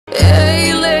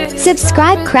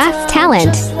Subscribe Craft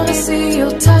Talent. Just wanna see you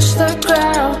touch the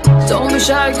ground. Don't be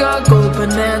shy, girl, go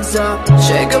bonanza.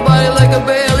 Shake your body like a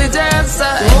belly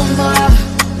dancer. Woman,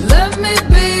 let me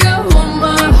be your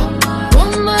woman.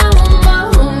 Woman, woman,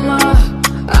 woman.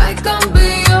 I can be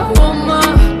your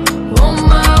woman.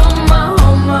 Woman, woman,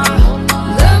 woman.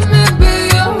 Let me be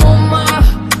your woman.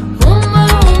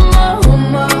 Woman, woman,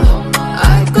 woman.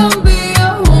 I can be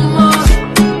your woman.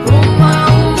 Woman,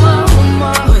 woman,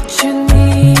 woman. What you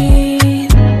need?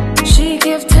 She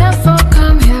give 10 for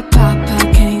come here, Papa.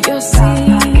 Can you see?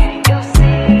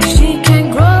 She can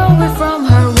grow it from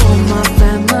her woman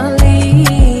family.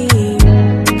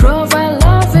 Provide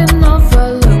love and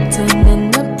overlooked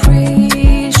and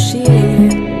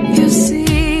appreciated. You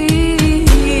see,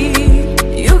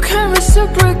 you can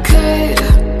reciprocate.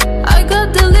 I got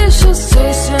delicious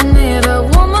taste. You need a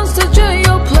woman to join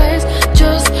your place.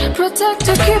 Just protect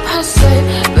her, keep her safe.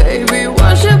 Baby,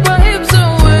 worship her hips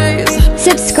and waist.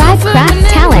 Subscribe Craft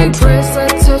Talent. I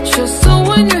touch your soul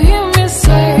when you hear me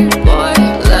say, boy,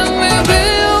 let me be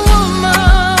a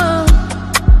woman.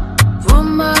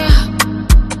 Woman.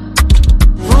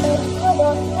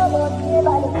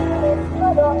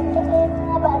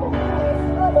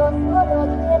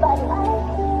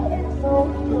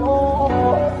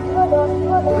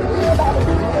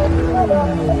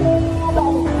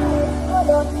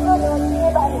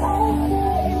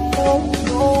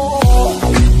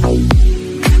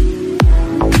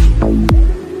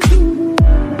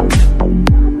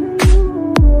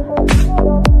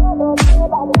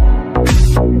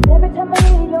 Every time I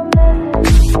need your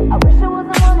message, I wish I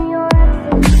wasn't one of your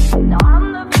exes. Now I'm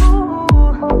the fool.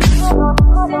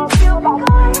 Since you've been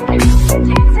gone, been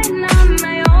dancing on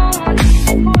my own.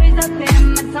 And boys up in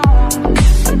my zone,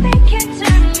 but they can't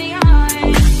turn me on.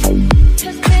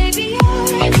 'Cause baby, you're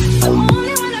the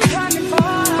only one I'm running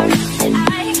for. And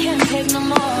I can't take no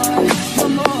more, no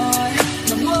more,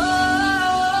 no more.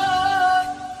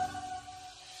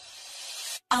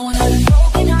 I wanna be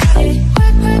broken hearted,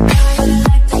 work, work, but I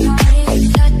like to party.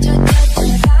 Touch, touch, touch, I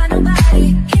got nobody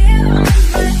here on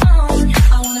my own.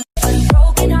 I wanna be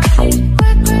broken hearted,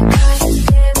 work, work, but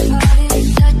everybody.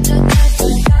 Touch, touch, touch,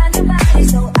 I got nobody,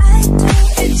 so I do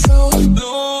it so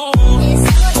low. It's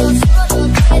solo, solo,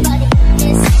 everybody.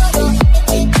 It's solo,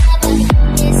 everybody.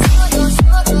 It's solo,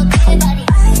 solo, everybody.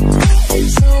 I do it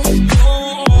so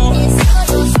low. It's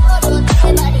solo, solo,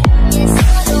 everybody. It's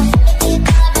solo,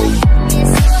 everybody.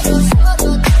 It's solo,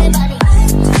 solo, everybody. I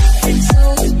do it so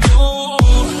low.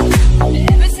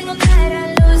 Every single night I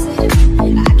lose it.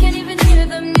 I can't even hear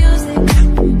the music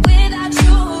without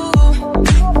you.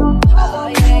 Oh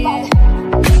yeah, yeah.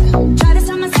 Try to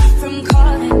stop myself from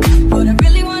calling, but I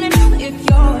really wanna know if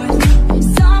you're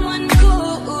someone new.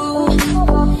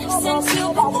 Since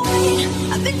you've been gone,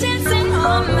 I've been dancing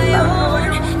on my own.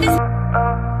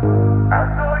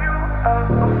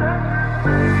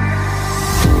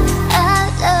 I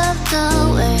love the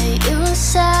way you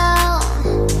sound.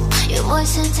 Your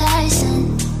voice enticing.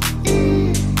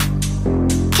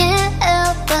 Can't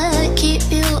help but keep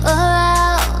you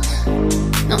around.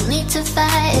 No need to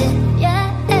fight it, yeah.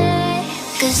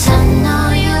 'Cause I know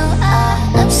you are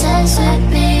obsessed with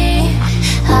me.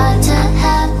 Hard to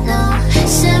have no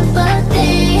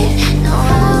sympathy. Know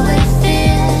how it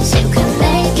feels, you can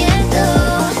make it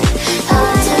through.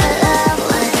 Hard to love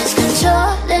when it's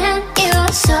controlling you.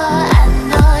 So I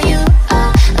know you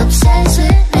are obsessed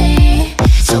with me.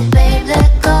 So babe,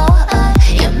 let go of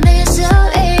your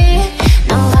misery.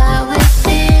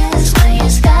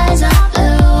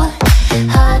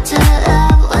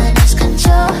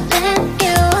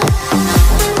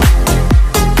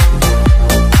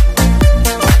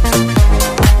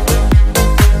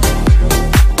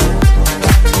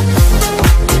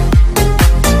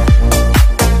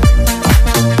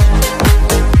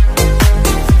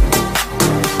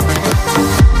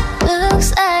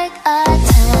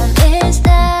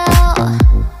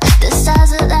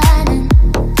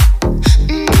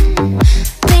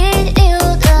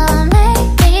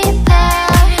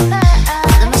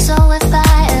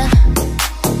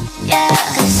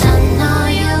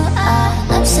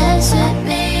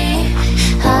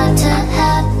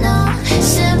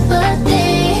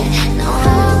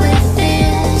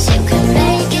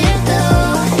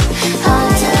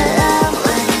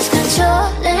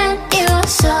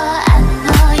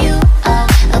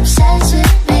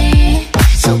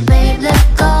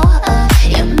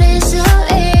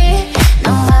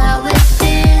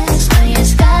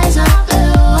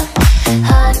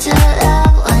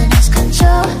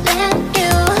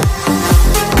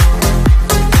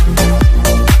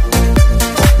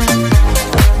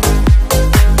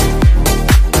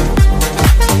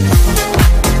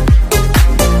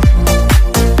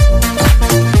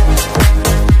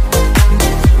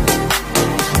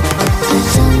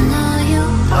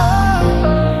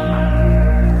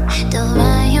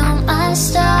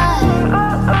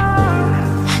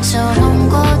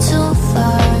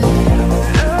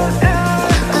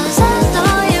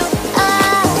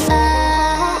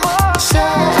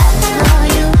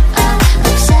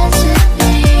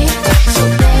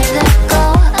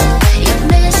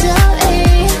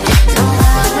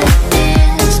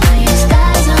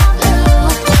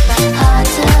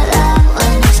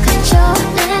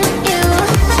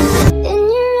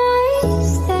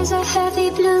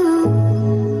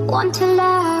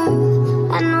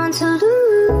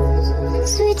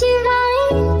 sweet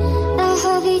divine, a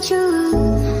heavy truth,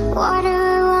 water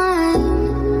or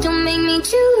wine, don't make me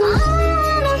choose. I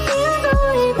wanna feel the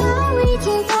way that we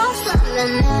can pass from the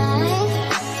night.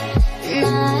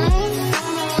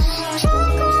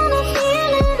 Drunk on a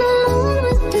feeling, alone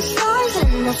with the stars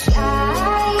in the sky.